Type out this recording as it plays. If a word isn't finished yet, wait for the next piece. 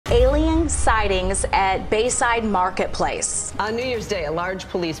sightings at Bayside Marketplace. On New Year's Day, a large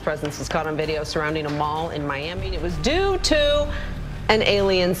police presence was caught on video surrounding a mall in Miami. It was due to an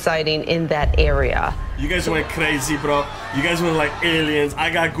alien sighting in that area. You guys went crazy, bro. You guys went like aliens. I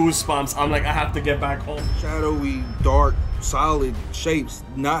got goosebumps. I'm like, I have to get back home. Shadowy, dark, solid shapes,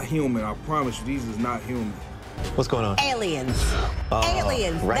 not human. I promise you, these is not human. What's going on? Aliens.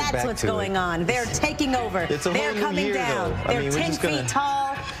 Aliens. Right, that's what's going on. They're taking over. They're coming down. They're 10 feet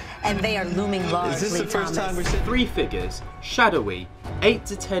tall, and they are looming largely. Is this the first time we're seeing 3 figures, shadowy, 8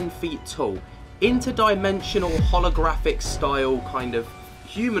 to 10 feet tall, interdimensional holographic style kind of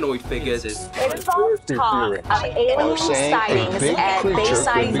humanoid figures. It involves talk of alien sightings at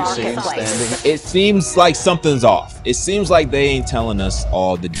Bayside Marketplace. It seems like something's off. It seems like they ain't telling us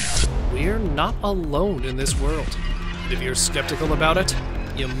all the details. We're not alone in this world. If you're skeptical about it,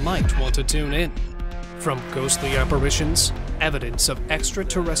 you might want to tune in. From ghostly apparitions, evidence of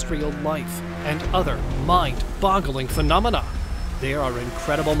extraterrestrial life, and other mind-boggling phenomena, there are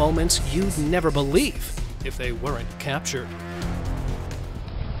incredible moments you'd never believe if they weren't captured.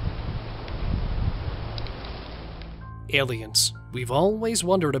 Aliens. We've always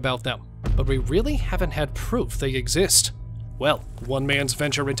wondered about them, but we really haven't had proof they exist. Well, one man's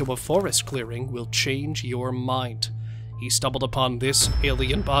venture into a forest clearing will change your mind. He stumbled upon this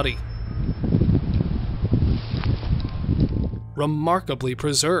alien body. Remarkably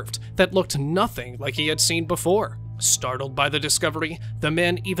preserved, that looked nothing like he had seen before. Startled by the discovery, the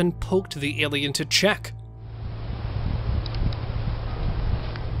man even poked the alien to check.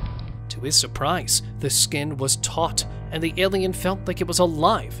 To his surprise, the skin was taut, and the alien felt like it was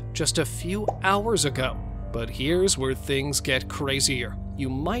alive just a few hours ago. But here's where things get crazier. You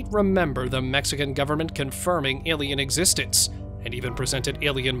might remember the Mexican government confirming alien existence, and even presented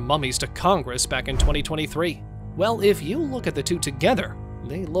alien mummies to Congress back in 2023. Well, if you look at the two together,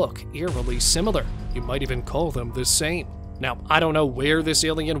 they look eerily similar. You might even call them the same. Now, I don't know where this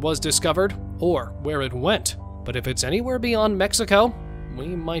alien was discovered, or where it went, but if it's anywhere beyond Mexico, we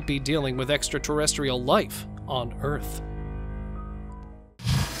might be dealing with extraterrestrial life on Earth.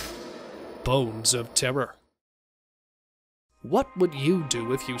 Bones of terror. What would you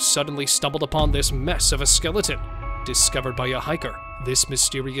do if you suddenly stumbled upon this mess of a skeleton? Discovered by a hiker, this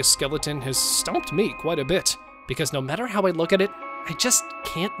mysterious skeleton has stumped me quite a bit, because no matter how I look at it, I just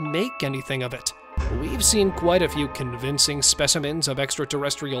can't make anything of it. We've seen quite a few convincing specimens of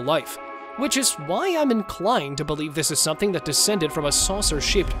extraterrestrial life, which is why I'm inclined to believe this is something that descended from a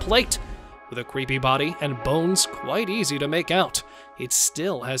saucer-shaped plate. With a creepy body and bones quite easy to make out, it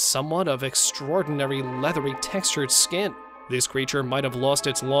still has somewhat of extraordinary leathery textured skin. This creature might have lost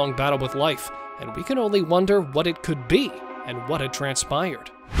its long battle with life, and we can only wonder what it could be and what had transpired.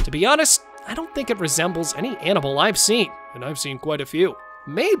 To be honest, I don't think it resembles any animal I've seen, and I've seen quite a few.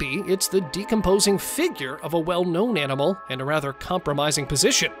 Maybe it's the decomposing figure of a well-known animal in a rather compromising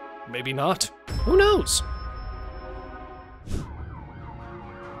position. Maybe not. Who knows?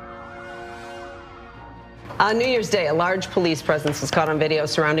 On New Year's Day, a large police presence was caught on video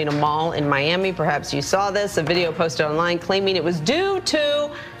surrounding a mall in Miami. Perhaps you saw this, a video posted online claiming it was due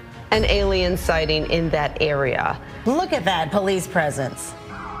to an alien sighting in that area. Look at that police presence.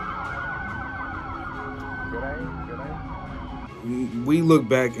 We look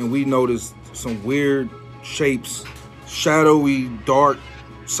back and we noticed some weird shapes, shadowy, dark,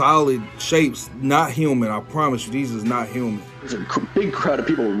 solid shapes, not human. I promise you, these is not human. There's a big crowd of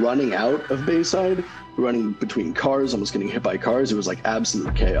people running out of Bayside, running between cars, almost getting hit by cars. It was like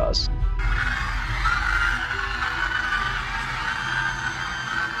absolute chaos.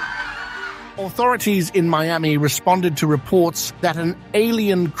 Authorities in Miami responded to reports that an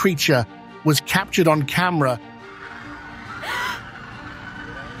alien creature was captured on camera.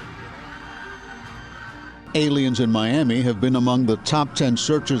 Aliens in Miami have been among the top 10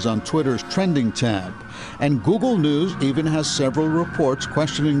 searches on Twitter's trending tab. And Google News even has several reports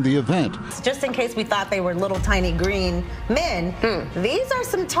questioning the event. Just in case we thought they were little tiny green men, these are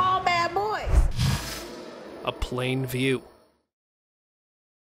some tall bad boys. A plain view.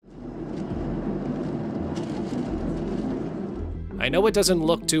 I know it doesn't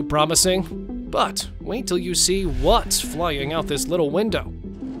look too promising, but wait till you see what's flying out this little window.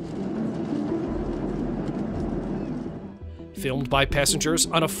 Filmed by passengers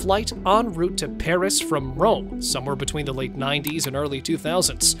on a flight en route to Paris from Rome, somewhere between the late 90s and early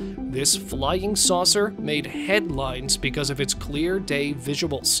 2000s. This flying saucer made headlines because of its clear day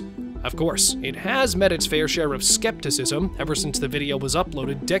visuals. Of course, it has met its fair share of skepticism ever since the video was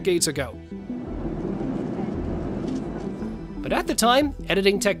uploaded decades ago. But at the time,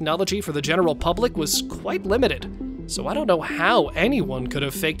 editing technology for the general public was quite limited. so I don't know how anyone could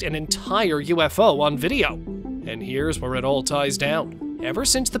have faked an entire UFO on video. And here's where it all ties down. Ever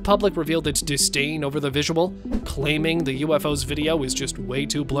since the public revealed its disdain over the visual, claiming the UFO's video is just way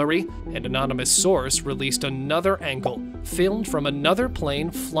too blurry, an anonymous source released another angle, filmed from another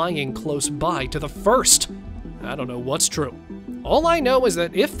plane flying close by to the first. I don't know what's true. All I know is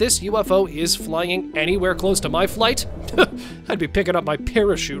that if this UFO is flying anywhere close to my flight, I'd be picking up my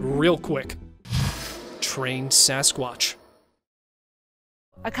parachute real quick. Trained Sasquatch.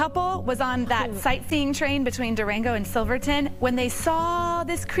 A couple was on that sightseeing train between Durango and Silverton when they saw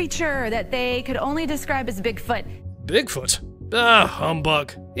this creature that they could only describe as Bigfoot. Bigfoot? Ah,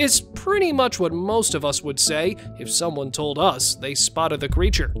 humbug. Is pretty much what most of us would say if someone told us they spotted the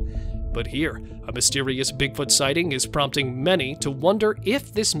creature. But here, a mysterious Bigfoot sighting is prompting many to wonder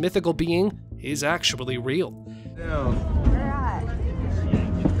if this mythical being is actually real.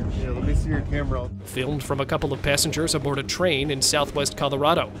 Let me see your camera. Filmed from a couple of passengers aboard a train in southwest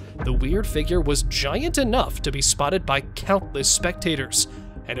Colorado, the weird figure was giant enough to be spotted by countless spectators,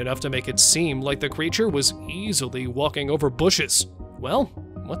 and enough to make it seem like the creature was easily walking over bushes. Well,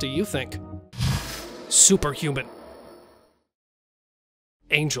 what do you think? Superhuman.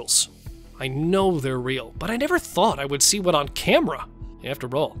 Angels. I know they're real, but I never thought I would see one on camera.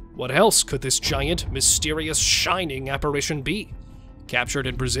 After all, what else could this giant, mysterious, shining apparition be? Captured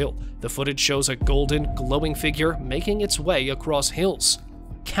in Brazil, the footage shows a golden, glowing figure making its way across hills.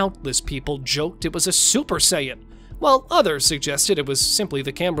 Countless people joked it was a Super Saiyan, while others suggested it was simply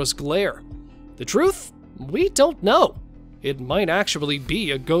the camera's glare. The truth? We don't know. It might actually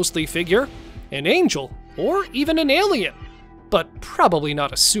be a ghostly figure, an angel, or even an alien, but probably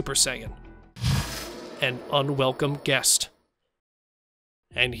not a Super Saiyan. An unwelcome guest.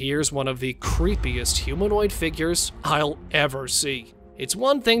 And here's one of the creepiest humanoid figures I'll ever see. It's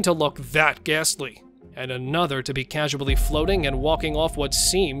one thing to look that ghastly, and another to be casually floating and walking off what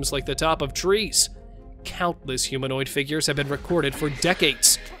seems like the top of trees. Countless humanoid figures have been recorded for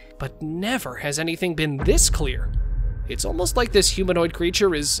decades, but never has anything been this clear. It's almost like this humanoid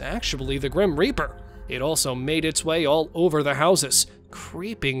creature is actually the Grim Reaper. It also made its way all over the houses,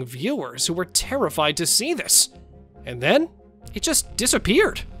 creeping viewers who were terrified to see this. And then, it just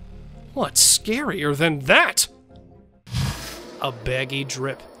disappeared. What's scarier than that? A baggy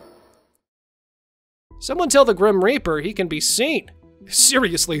drip. Someone tell the Grim Reaper he can be seen.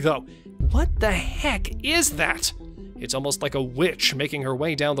 Seriously though, what the heck is that? It's almost like a witch making her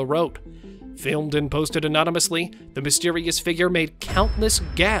way down the road. Filmed and posted anonymously, the mysterious figure made countless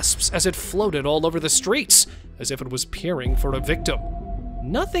gasps as it floated all over the streets, as if it was peering for a victim.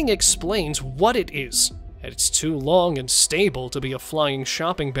 Nothing explains what it is, and it's too long and stable to be a flying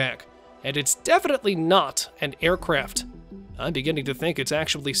shopping bag, and it's definitely not an aircraft. I'm beginning to think it's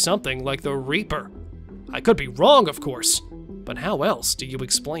actually something like the Reaper. I could be wrong, of course, but how else do you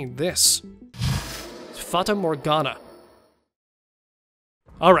explain this? Fata Morgana.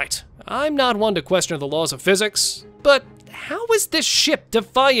 Alright, I'm not one to question the laws of physics, but how is this ship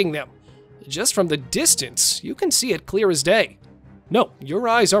defying them? Just from the distance, you can see it clear as day. No, your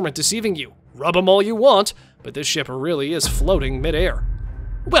eyes aren't deceiving you. Rub them all you want, but this ship really is floating midair.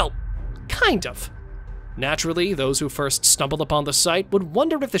 Well, kind of. Naturally, those who first stumbled upon the site would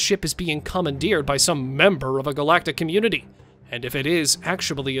wonder if the ship is being commandeered by some member of a galactic community, and if it is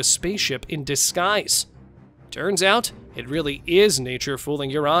actually a spaceship in disguise. Turns out, it really is nature fooling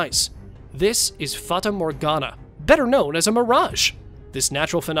your eyes. This is Fata Morgana, better known as a mirage. This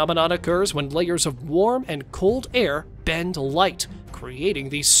natural phenomenon occurs when layers of warm and cold air bend light, creating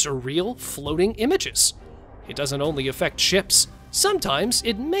these surreal floating images. It doesn't only affect ships. Sometimes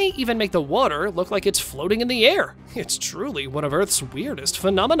it may even make the water look like it's floating in the air. It's truly one of Earth's weirdest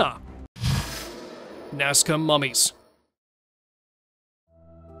phenomena. Nazca mummies.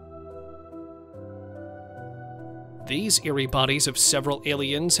 These eerie bodies of several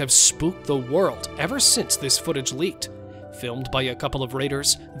aliens have spooked the world ever since this footage leaked. Filmed by a couple of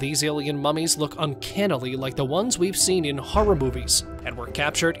raiders, these alien mummies look uncannily like the ones we've seen in horror movies and were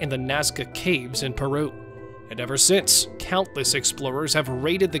captured in the Nazca caves in Peru. And ever since, countless explorers have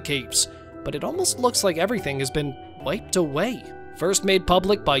raided the caves, but it almost looks like everything has been wiped away. First made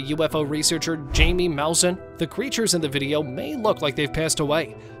public by UFO researcher Jamie Maussan, the creatures in the video may look like they've passed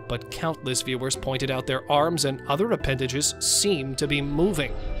away, but countless viewers pointed out their arms and other appendages seem to be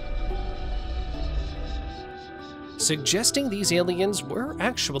moving, suggesting these aliens were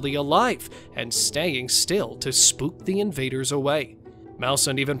actually alive and staying still to spook the invaders away.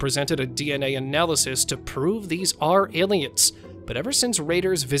 Maussan even presented a DNA analysis to prove these are aliens, but ever since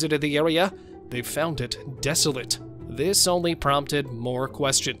raiders visited the area, they've found it desolate. This only prompted more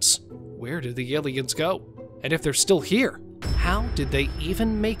questions. Where did the aliens go? And if they're still here, how did they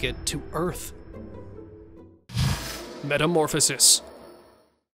even make it to Earth? Metamorphosis.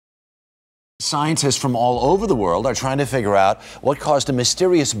 Scientists from all over the world are trying to figure out what caused a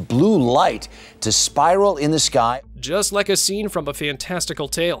mysterious blue light to spiral in the sky. Just like a scene from a fantastical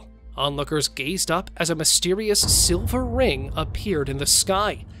tale, onlookers gazed up as a mysterious silver ring appeared in the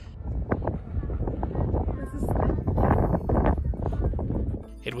sky.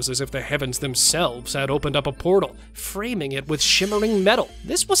 It was as if the heavens themselves had opened up a portal, framing it with shimmering metal.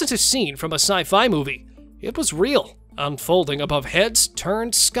 This wasn't a scene from a sci-fi movie. It was real, unfolding above heads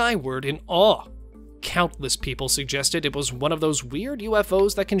turned skyward in awe. Countless people suggested it was one of those weird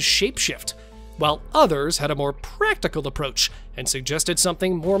UFOs that can shapeshift, while others had a more practical approach and suggested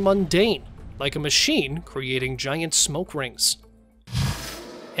something more mundane, like a machine creating giant smoke rings.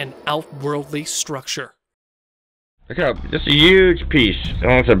 An outworldly structure. Look how, just a huge piece.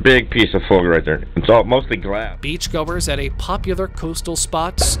 Oh, it's a big piece of fog right there. It's all mostly glass. Beachgoers at a popular coastal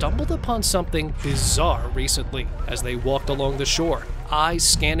spot stumbled upon something bizarre recently as they walked along the shore. Eyes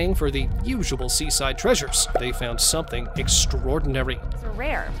scanning for the usual seaside treasures, they found something extraordinary. They're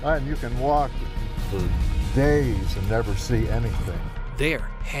rare. And you can walk for days and never see anything. There,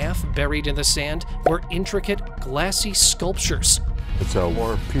 half buried in the sand, were intricate, glassy sculptures. It's a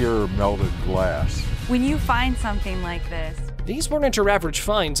more pure melted glass. When you find something like this, these weren't your average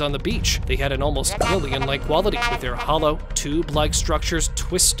finds on the beach. They had an almost alien-like quality, with their hollow, tube-like structures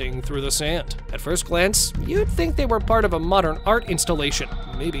twisting through the sand. At first glance, you'd think they were part of a modern art installation,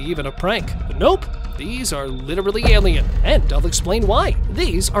 maybe even a prank. But nope, these are literally alien, and I'll explain why.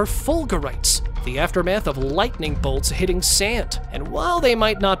 These are fulgurites, the aftermath of lightning bolts hitting sand. And while they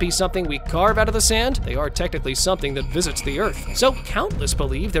might not be something we carve out of the sand, they are technically something that visits the Earth. So countless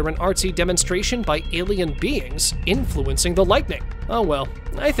believe they're an artsy demonstration by alien beings influencing the lightning. Oh well,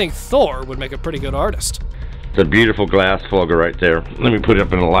 I think Thor would make a pretty good artist. It's a beautiful glass fogger right there. Let me put it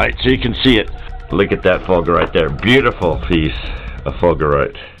up in the light so you can see it. Look at that fogger right there. Beautiful piece of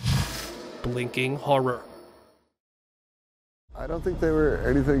fulgurite. Blinking horror. I don't think they were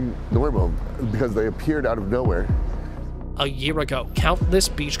anything normal because they appeared out of nowhere. A year ago, countless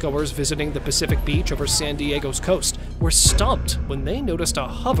beachgoers visiting the Pacific Beach over San Diego's coast were stumped when they noticed a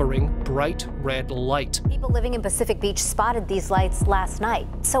hovering, bright red light. People living in Pacific Beach spotted these lights last night.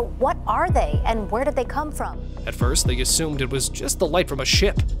 So what are they and where did they come from? At first, they assumed it was just the light from a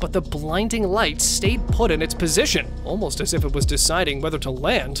ship, but the blinding light stayed put in its position, almost as if it was deciding whether to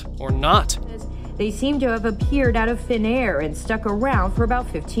land or not. They seem to have appeared out of thin air and stuck around for about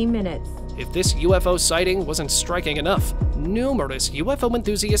 15 minutes. If this UFO sighting wasn't striking enough, numerous UFO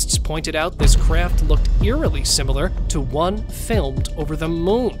enthusiasts pointed out this craft looked eerily similar to one filmed over the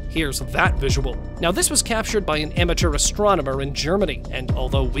moon. Here's that visual. Now, this was captured by an amateur astronomer in Germany, and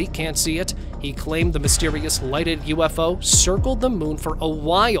although we can't see it, he claimed the mysterious lighted UFO circled the moon for a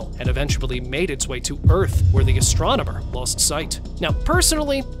while and eventually made its way to Earth, where the astronomer lost sight. Now,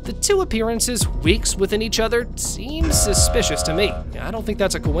 personally, the two appearances weeks within each other seems suspicious to me. I don't think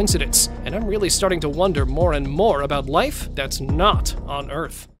that's a coincidence, and I'm really starting to wonder more and more about life that's not on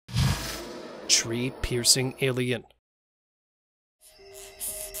Earth. Tree-piercing alien.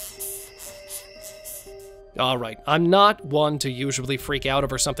 Alright, I'm not one to usually freak out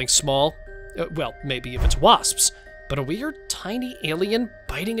over something small. Well, maybe if it's wasps. But a weird, tiny alien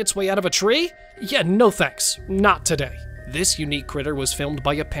biting its way out of a tree? Yeah, no thanks. Not today. This unique critter was filmed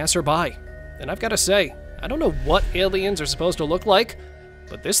by a passerby. And I've gotta say, I don't know what aliens are supposed to look like,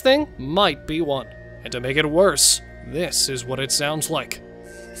 but this thing might be one. And to make it worse, this is what it sounds like.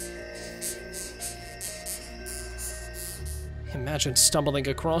 Imagine stumbling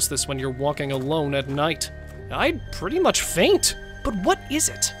across this when you're walking alone at night. I'd pretty much faint. But what is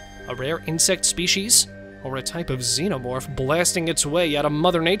it? A rare insect species? Or a type of xenomorph blasting its way out of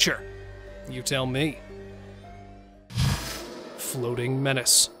Mother Nature? You tell me. Floating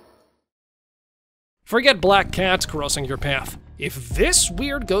menace. Forget black cats crossing your path. If this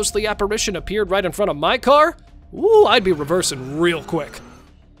weird ghostly apparition appeared right in front of my car, ooh, I'd be reversing real quick.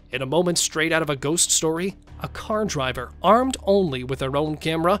 In a moment straight out of a ghost story, a car driver, armed only with their own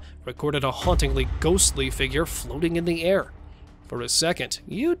camera, recorded a hauntingly ghostly figure floating in the air. For a second,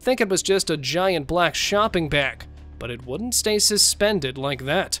 you'd think it was just a giant black shopping bag, but it wouldn't stay suspended like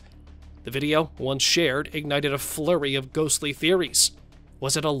that. The video, once shared, ignited a flurry of ghostly theories.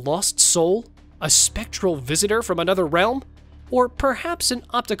 Was it a lost soul? A spectral visitor from another realm? Or perhaps an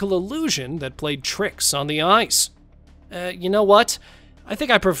optical illusion that played tricks on the eyes? You know what? I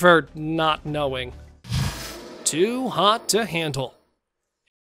think I prefer not knowing. Too hot to handle.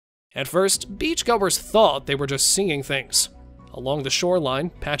 At first, beachgoers thought they were just seeing things. Along the shoreline,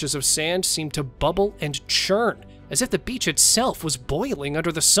 patches of sand seemed to bubble and churn, as if the beach itself was boiling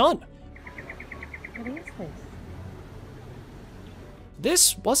under the sun. What is this?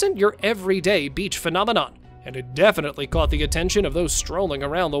 This wasn't your everyday beach phenomenon, and it definitely caught the attention of those strolling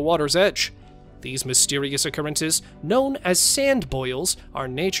around the water's edge. These mysterious occurrences, known as sand boils, are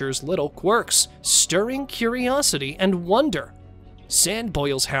nature's little quirks, stirring curiosity and wonder. Sand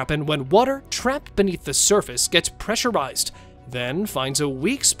boils happen when water trapped beneath the surface gets pressurized, then finds a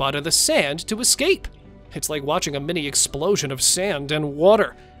weak spot in the sand to escape. It's like watching a mini explosion of sand and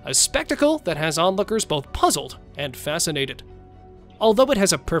water, a spectacle that has onlookers both puzzled and fascinated. Although it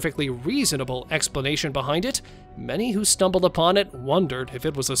has a perfectly reasonable explanation behind it, many who stumbled upon it wondered if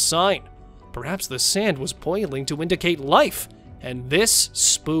it was a sign. Perhaps the sand was boiling to indicate life, and this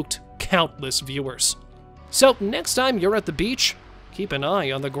spooked countless viewers. So next time you're at the beach, keep an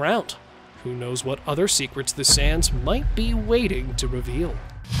eye on the ground. Who knows what other secrets the sands might be waiting to reveal.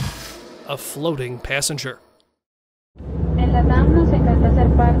 A floating passenger.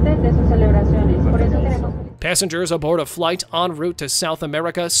 Passengers aboard a flight en route to South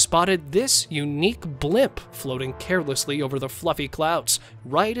America spotted this unique blimp floating carelessly over the fluffy clouds,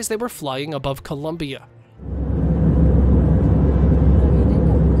 right as they were flying above Colombia.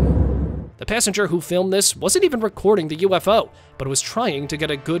 The passenger who filmed this wasn't even recording the UFO, but was trying to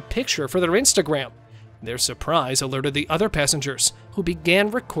get a good picture for their Instagram. Their surprise alerted the other passengers, who began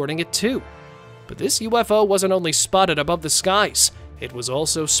recording it too. But this UFO wasn't only spotted above the skies, it was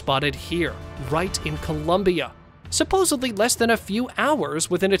also spotted here, right in Colombia, supposedly less than a few hours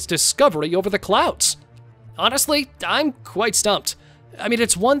within its discovery over the clouds. Honestly, I'm quite stumped. I mean,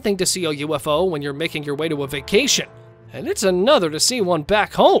 it's one thing to see a UFO when you're making your way to a vacation, and it's another to see one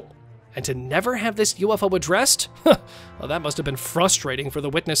back home. And to never have this UFO addressed? Well, that must have been frustrating for the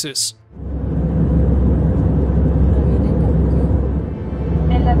witnesses.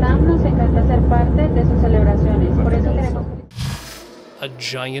 A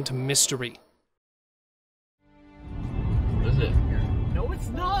giant mystery. What is it? No, it's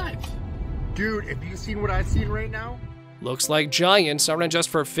not! Dude, have you seen what I've seen right now? Looks like giants aren't just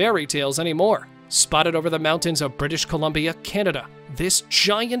for fairy tales anymore. Spotted over the mountains of British Columbia, Canada, this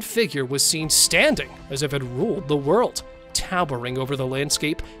giant figure was seen standing as if it ruled the world. Towering over the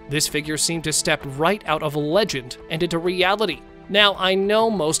landscape, this figure seemed to step right out of legend and into reality. Now, I know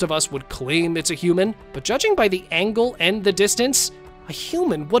most of us would claim it's a human, but judging by the angle and the distance, a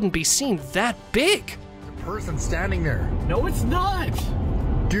human wouldn't be seen that big. The person standing there. No, it's not!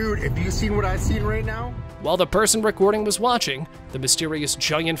 Dude, have you seen what I've seen right now? While the person recording was watching, the mysterious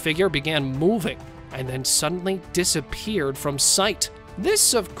giant figure began moving and then suddenly disappeared from sight.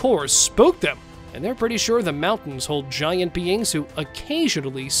 This, of course, spooked them, and they're pretty sure the mountains hold giant beings who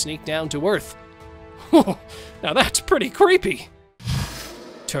occasionally sneak down to Earth. Now that's pretty creepy.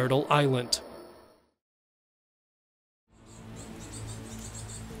 Turtle Island.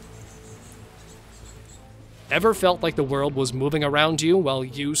 Ever felt like the world was moving around you while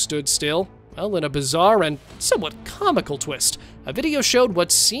you stood still? Well, in a bizarre and somewhat comical twist, a video showed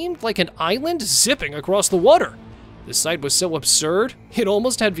what seemed like an island zipping across the water. The sight was so absurd, it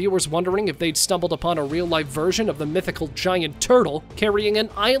almost had viewers wondering if they'd stumbled upon a real-life version of the mythical giant turtle carrying an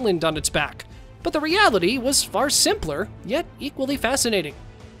island on its back. But the reality was far simpler, yet equally fascinating.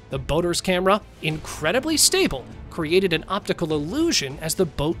 The boater's camera, incredibly stable, created an optical illusion as the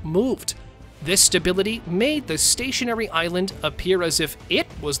boat moved. This stability made the stationary island appear as if it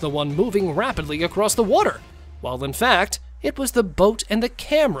was the one moving rapidly across the water, while in fact, it was the boat and the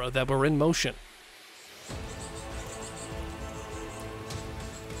camera that were in motion.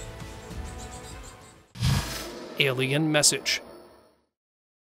 Alien message.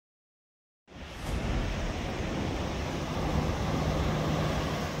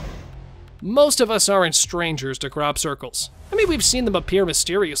 Most of us aren't strangers to crop circles. I mean, we've seen them appear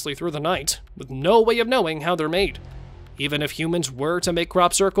mysteriously through the night, with no way of knowing how they're made. Even if humans were to make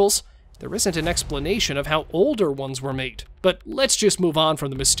crop circles, there isn't an explanation of how older ones were made. But let's just move on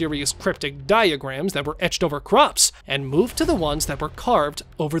from the mysterious cryptic diagrams that were etched over crops, and move to the ones that were carved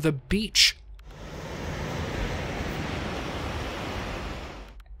over the beach.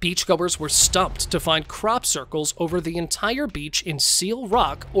 Beachgoers were stumped to find crop circles over the entire beach in Seal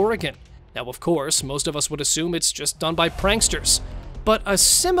Rock, Oregon. Now, of course, most of us would assume it's just done by pranksters. But a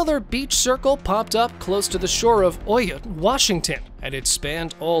similar beach circle popped up close to the shore of Oyot, Washington, and it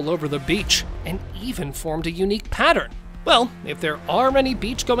spanned all over the beach, and even formed a unique pattern. Well, if there are any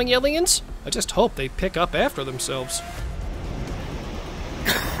beach-going aliens, I just hope they pick up after themselves.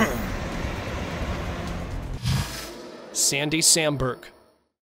 Sandy Samberg.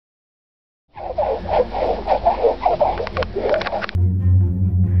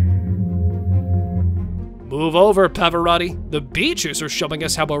 Move over, Pavarotti. The beaches are showing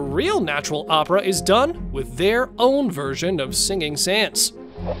us how a real natural opera is done with their own version of singing sands.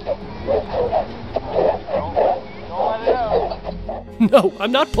 No,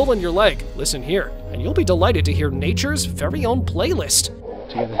 I'm not pulling your leg. Listen here, and you'll be delighted to hear nature's very own playlist.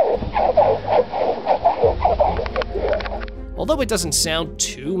 Although it doesn't sound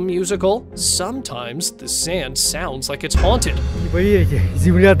too musical, sometimes the sand sounds like it's haunted. Не поверите,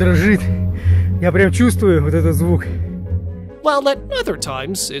 земля дрожит. Я прям чувствую вот этот звук. While at other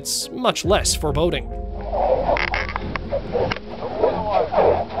times, it's much less foreboding.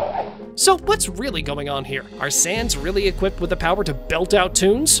 So what's really going on here? Are sands really equipped with the power to belt out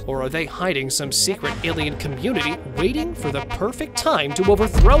tunes? Or are they hiding some secret alien community waiting for the perfect time to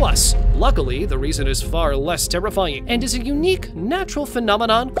overthrow us? Luckily, the reason is far less terrifying and is a unique natural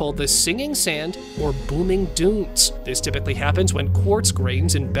phenomenon called the singing sand or booming dunes. This typically happens when quartz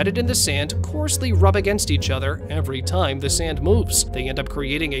grains embedded in the sand coarsely rub against each other every time the sand moves. They end up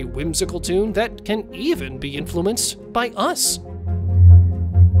creating a whimsical tune that can even be influenced by us.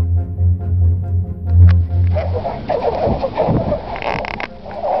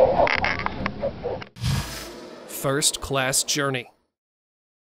 First class journey.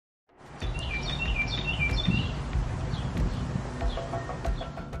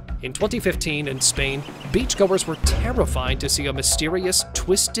 In 2015 in Spain, beachgoers were terrified to see a mysterious,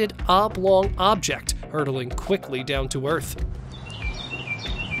 twisted, oblong object hurtling quickly down to Earth.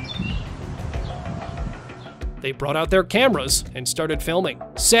 They brought out their cameras and started filming.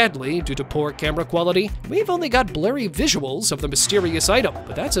 Sadly, due to poor camera quality, we've only got blurry visuals of the mysterious item,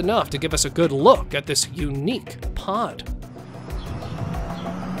 but that's enough to give us a good look at this unique pod.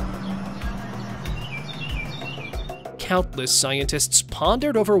 Countless scientists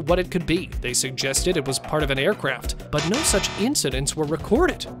pondered over what it could be. They suggested it was part of an aircraft, but no such incidents were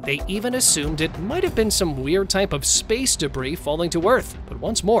recorded. They even assumed it might have been some weird type of space debris falling to Earth. But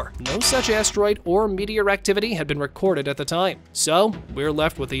once more, no such asteroid or meteor activity had been recorded at the time. So, we're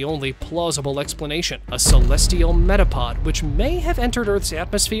left with the only plausible explanation, a celestial metapod which may have entered Earth's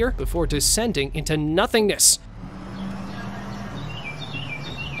atmosphere before descending into nothingness.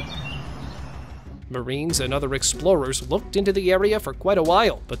 Marines and other explorers looked into the area for quite a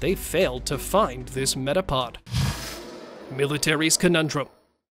while, but they failed to find this metapod. Military's conundrum.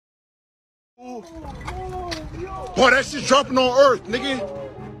 Boy, that shit's dropping on Earth, nigga!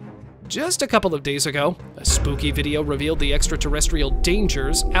 Just a couple of days ago, a spooky video revealed the extraterrestrial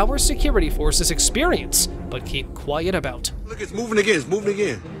dangers our security forces experience, but keep quiet about. Look, it's moving again, it's moving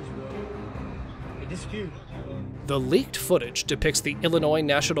again. It disappeared. The leaked footage depicts the Illinois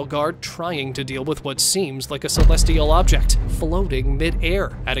National Guard trying to deal with what seems like a celestial object, floating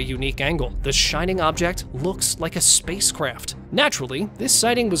mid-air at a unique angle. The shining object looks like a spacecraft. Naturally, this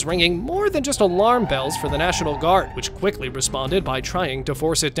sighting was ringing more than just alarm bells for the National Guard, which quickly responded by trying to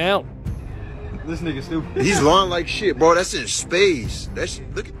force it down. This nigga stupid. He's lying like shit, bro. That's in space.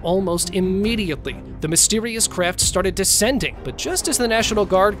 Look at. Almost immediately, the mysterious craft started descending, but just as the National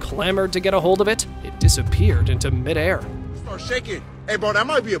Guard clamored to get a hold of it, it disappeared into midair. Start shaking. Hey, bro, that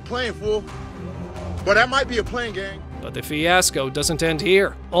might be a plane, fool. But that might be a plane, gang. But the fiasco doesn't end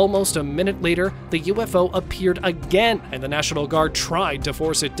here. Almost a minute later, the UFO appeared again, and the National Guard tried to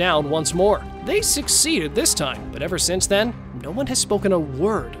force it down once more. They succeeded this time, but ever since then, no one has spoken a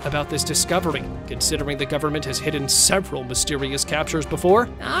word about this discovery. Considering the government has hidden several mysterious captures before,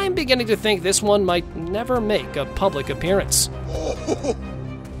 I'm beginning to think this one might never make a public appearance.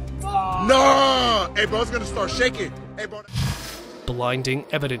 No! Hey, bro, it's gonna start shaking. Hey, bro. Blinding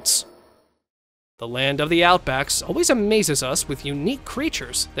evidence. The land of the Outbacks always amazes us with unique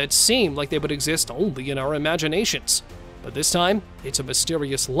creatures that seem like they would exist only in our imaginations. But this time, it's a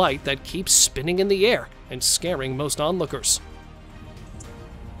mysterious light that keeps spinning in the air and scaring most onlookers.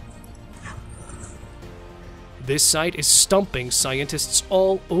 This sight is stumping scientists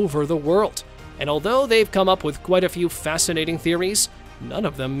all over the world, and although they've come up with quite a few fascinating theories, none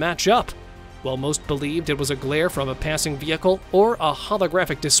of them match up. While most believed it was a glare from a passing vehicle or a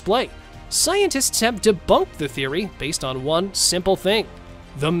holographic display, scientists have debunked the theory based on one simple thing.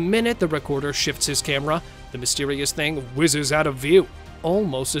 The minute the recorder shifts his camera, the mysterious thing whizzes out of view,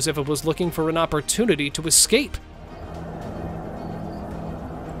 almost as if it was looking for an opportunity to escape.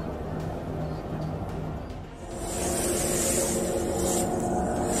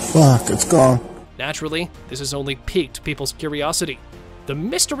 Fuck, it's gone. Naturally, this has only piqued people's curiosity. The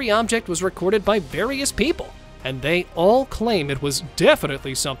mystery object was recorded by various people, and they all claim it was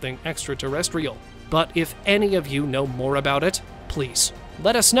definitely something extraterrestrial. But if any of you know more about it, please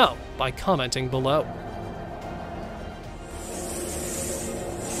let us know by commenting below.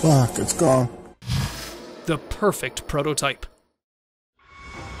 Fuck, it's gone. the perfect prototype.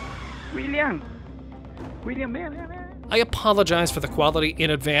 William, I apologize for the quality in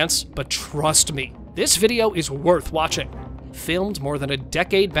advance, but trust me, this video is worth watching. Filmed more than a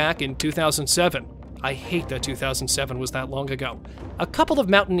decade back in 2007. I hate that 2007 was that long ago. A couple of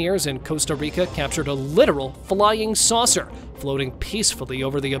mountaineers in Costa Rica captured a literal flying saucer floating peacefully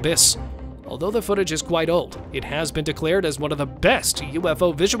over the abyss. Although the footage is quite old, it has been declared as one of the best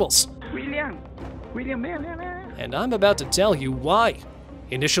UFO visuals. And I'm about to tell you why.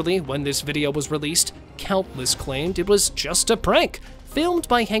 Initially, when this video was released, countless claimed it was just a prank, filmed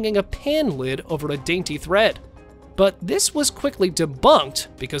by hanging a pan lid over a dainty thread. But this was quickly debunked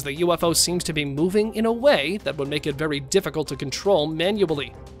because the UFO seems to be moving in a way that would make it very difficult to control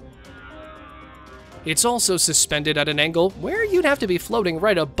manually. It's also suspended at an angle where you'd have to be floating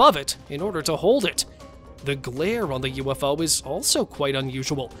right above it in order to hold it. The glare on the UFO is also quite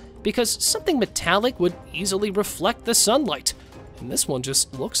unusual because something metallic would easily reflect the sunlight, and this one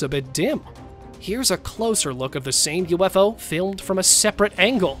just looks a bit dim. Here's a closer look of the same UFO filmed from a separate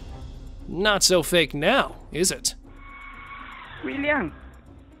angle. Not so fake now, is it? William.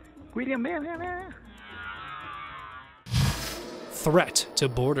 Threat to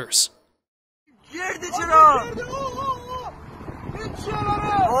borders.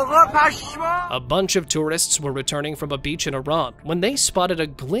 A bunch of tourists were returning from a beach in Iran when they spotted a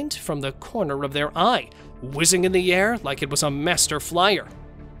glint from the corner of their eye, whizzing in the air like it was a master flyer.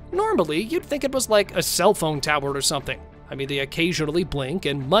 Normally, you'd think it was like a cell phone tower or something. I mean, they occasionally blink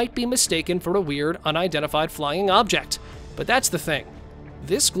and might be mistaken for a weird, unidentified flying object. But that's the thing.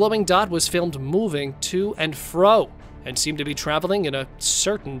 This glowing dot was filmed moving to and fro and seemed to be traveling in a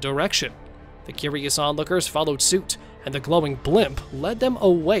certain direction. The curious onlookers followed suit, and the glowing blimp led them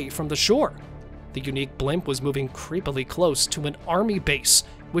away from the shore. The unique blimp was moving creepily close to an army base,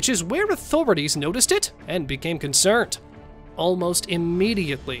 which is where authorities noticed it and became concerned. Almost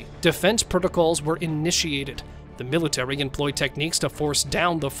immediately, defense protocols were initiated. The military employed techniques to force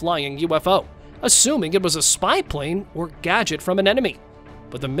down the flying UFO, assuming it was a spy plane or gadget from an enemy.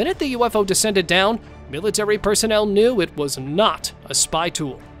 But the minute the UFO descended down, military personnel knew it was not a spy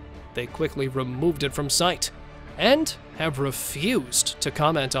tool. They quickly removed it from sight and have refused to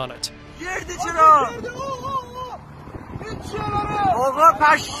comment on it.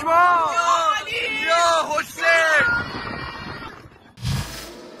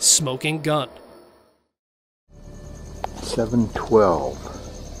 Smoking gun. 712.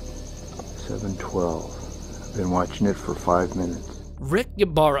 I've been watching it for 5 minutes. Rick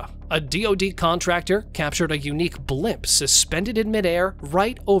Ybarra, a DoD contractor, captured a unique blimp suspended in midair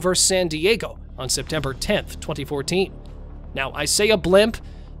right over San Diego on September 10th, 2014. Now, I say a blimp,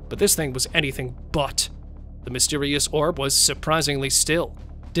 but this thing was anything but. The mysterious orb was surprisingly still,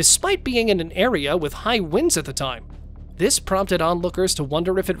 despite being in an area with high winds at the time. This prompted onlookers to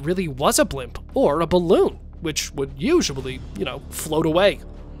wonder if it really was a blimp or a balloon, which would usually, float away.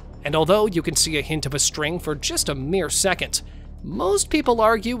 And although you can see a hint of a string for just a mere second, most people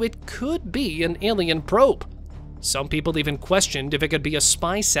argue it could be an alien probe. Some people even questioned if it could be a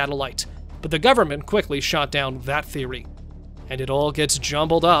spy satellite, but the government quickly shot down that theory. And it all gets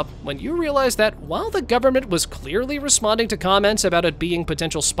jumbled up when you realize that while the government was clearly responding to comments about it being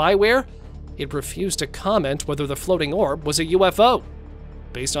potential spyware, it refused to comment whether the floating orb was a UFO.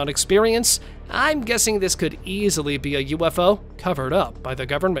 Based on experience, I'm guessing this could easily be a UFO covered up by the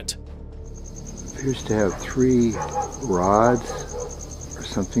government. Appears to have 3 rods or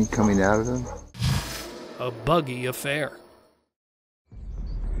something coming out of them. A buggy affair.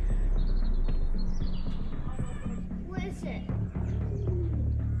 What is it?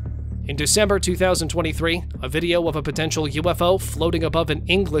 In December 2023, a video of a potential UFO floating above an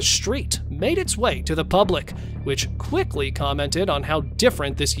English street made its way to the public, which quickly commented on how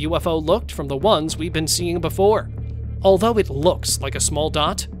different this UFO looked from the ones we've been seeing before. Although it looks like a small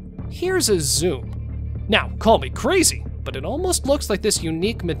dot, here's a zoom. Now, call me crazy, but it almost looks like this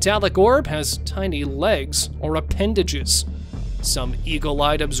unique metallic orb has tiny legs or appendages. Some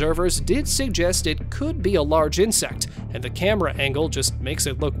eagle-eyed observers did suggest it could be a large insect, and the camera angle just makes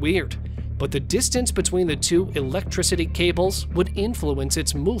it look weird. But the distance between the 2 electricity cables would influence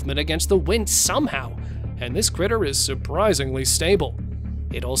its movement against the wind somehow, and this critter is surprisingly stable.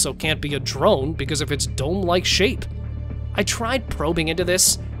 It also can't be a drone because of its dome-like shape. I tried probing into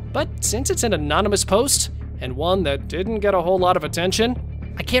this, but since it's an anonymous post, and one that didn't get a whole lot of attention,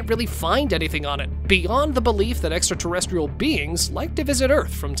 I can't really find anything on it, beyond the belief that extraterrestrial beings like to visit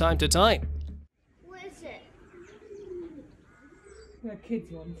Earth from time to time. What is it? Yeah,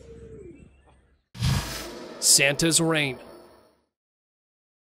 kids ones. Santa's Rain.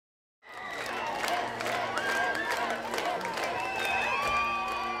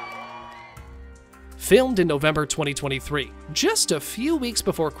 Filmed in November 2023, just a few weeks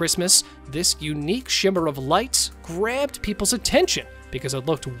before Christmas, this unique shimmer of lights grabbed people's attention because it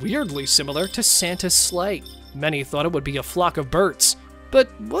looked weirdly similar to Santa's sleigh. Many thought it would be a flock of birds. But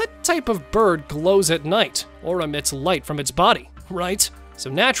what type of bird glows at night or emits light from its body, right? So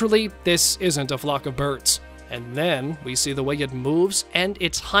naturally, this isn't a flock of birds. And then we see the way it moves and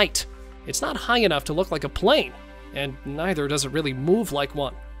its height. It's not high enough to look like a plane, and neither does it really move like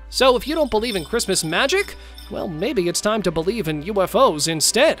one. So if you don't believe in Christmas magic, well, maybe it's time to believe in UFOs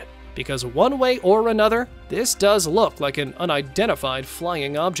instead, because one way or another, this does look like an unidentified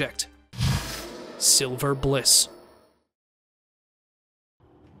flying object. Silver Bliss.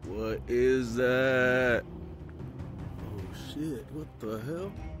 What is that? Oh shit, what the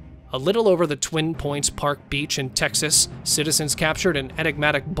hell? A little over the Twin Points Park Beach in Texas, citizens captured an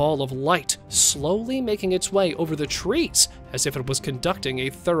enigmatic ball of light slowly making its way over the trees as if it was conducting a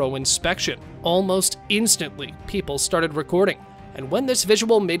thorough inspection. Almost instantly, people started recording, and when this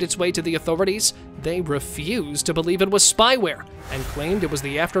visual made its way to the authorities, they refused to believe it was spyware and claimed it was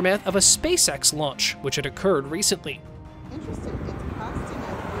the aftermath of a SpaceX launch, which had occurred recently. Interesting. It's casting a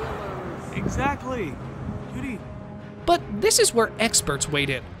halos. Exactly. Judy. But this is where experts weighed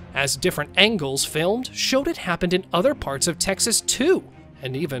in, as different angles filmed showed it happened in other parts of Texas too,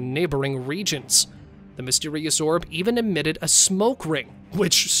 and even neighboring regions. The mysterious orb even emitted a smoke ring,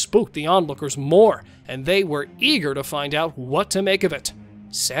 which spooked the onlookers more, and they were eager to find out what to make of it.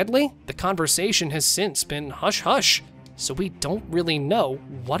 Sadly, the conversation has since been hush-hush, so we don't really know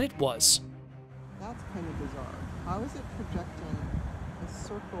what it was. That's kind of bizarre. How is it projecting a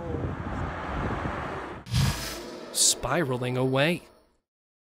circle? Spiraling away.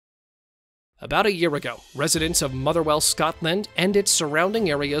 About a year ago, residents of Motherwell, Scotland and its surrounding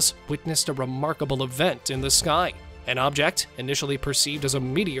areas witnessed a remarkable event in the sky. An object, initially perceived as a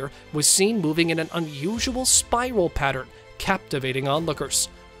meteor, was seen moving in an unusual spiral pattern, captivating onlookers.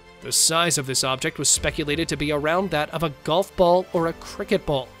 The size of this object was speculated to be around that of a golf ball or a cricket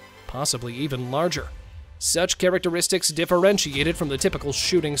ball, possibly even larger. Such characteristics differentiated from the typical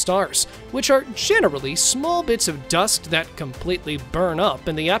shooting stars, which are generally small bits of dust that completely burn up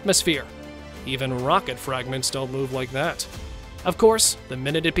in the atmosphere. Even rocket fragments don't move like that. Of course, the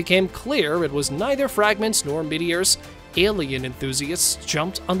minute it became clear it was neither fragments nor meteors, alien enthusiasts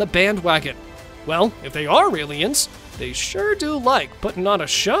jumped on the bandwagon. Well, if they are aliens, they sure do like putting on a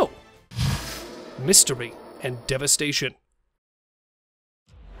show. Mystery and devastation.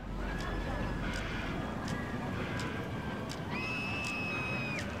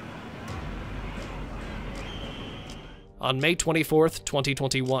 On May 24th,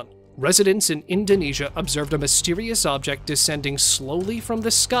 2021, residents in Indonesia observed a mysterious object descending slowly from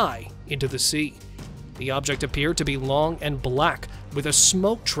the sky into the sea. The object appeared to be long and black, with a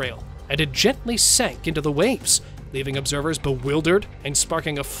smoke trail, and it gently sank into the waves, leaving observers bewildered and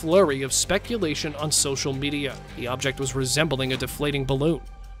sparking a flurry of speculation on social media. The object was resembling a deflating balloon.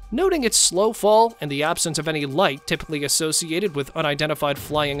 Noting its slow fall and the absence of any light typically associated with unidentified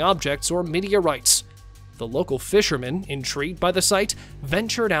flying objects or meteorites, the local fishermen, intrigued by the sight,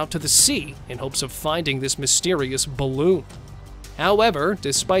 ventured out to the sea in hopes of finding this mysterious balloon. However,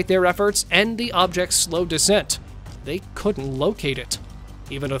 despite their efforts and the object's slow descent, they couldn't locate it.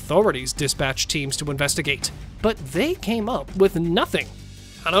 Even authorities dispatched teams to investigate, but they came up with nothing.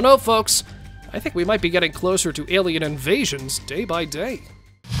 I don't know, folks. I think we might be getting closer to alien invasions day by day.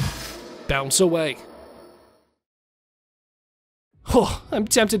 Bounce away. Oh, I'm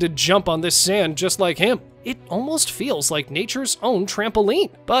tempted to jump on this sand just like him. It almost feels like nature's own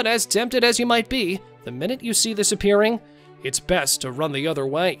trampoline. But as tempted as you might be, the minute you see this appearing, it's best to run the other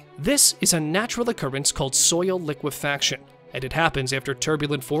way. This is a natural occurrence called soil liquefaction, and it happens after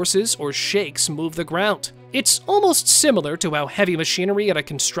turbulent forces or shakes move the ground. It's almost similar to how heavy machinery at a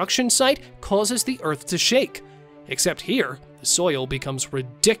construction site causes the earth to shake, except here, the soil becomes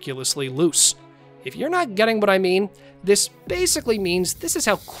ridiculously loose. If you're not getting what I mean, this basically means this is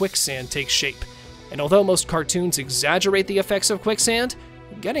how quicksand takes shape. And although most cartoons exaggerate the effects of quicksand,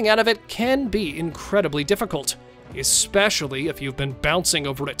 getting out of it can be incredibly difficult, especially if you've been bouncing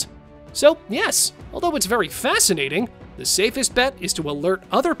over it. So yes, although it's very fascinating, the safest bet is to alert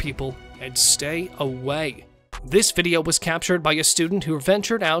other people and stay away. This video was captured by a student who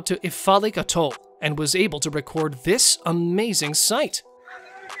ventured out to Ifalik Atoll and was able to record this amazing sight.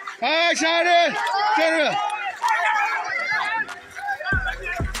 Hey, Shady!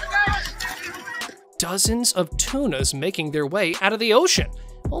 Dozens of tunas making their way out of the ocean,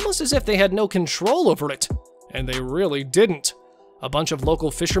 almost as if they had no control over it. And they really didn't. A bunch of local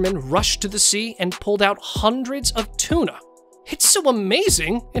fishermen rushed to the sea and pulled out hundreds of tuna. It's so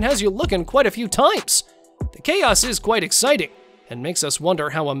amazing, it has you looking quite a few times. The chaos is quite exciting, and makes us wonder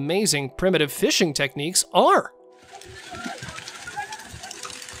how amazing primitive fishing techniques are.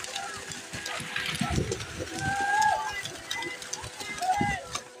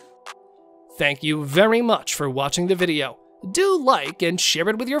 Thank you very much for watching the video. Do like and share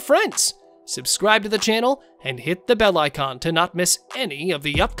it with your friends. Subscribe to the channel and hit the bell icon to not miss any of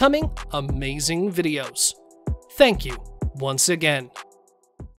the upcoming amazing videos. Thank you once again.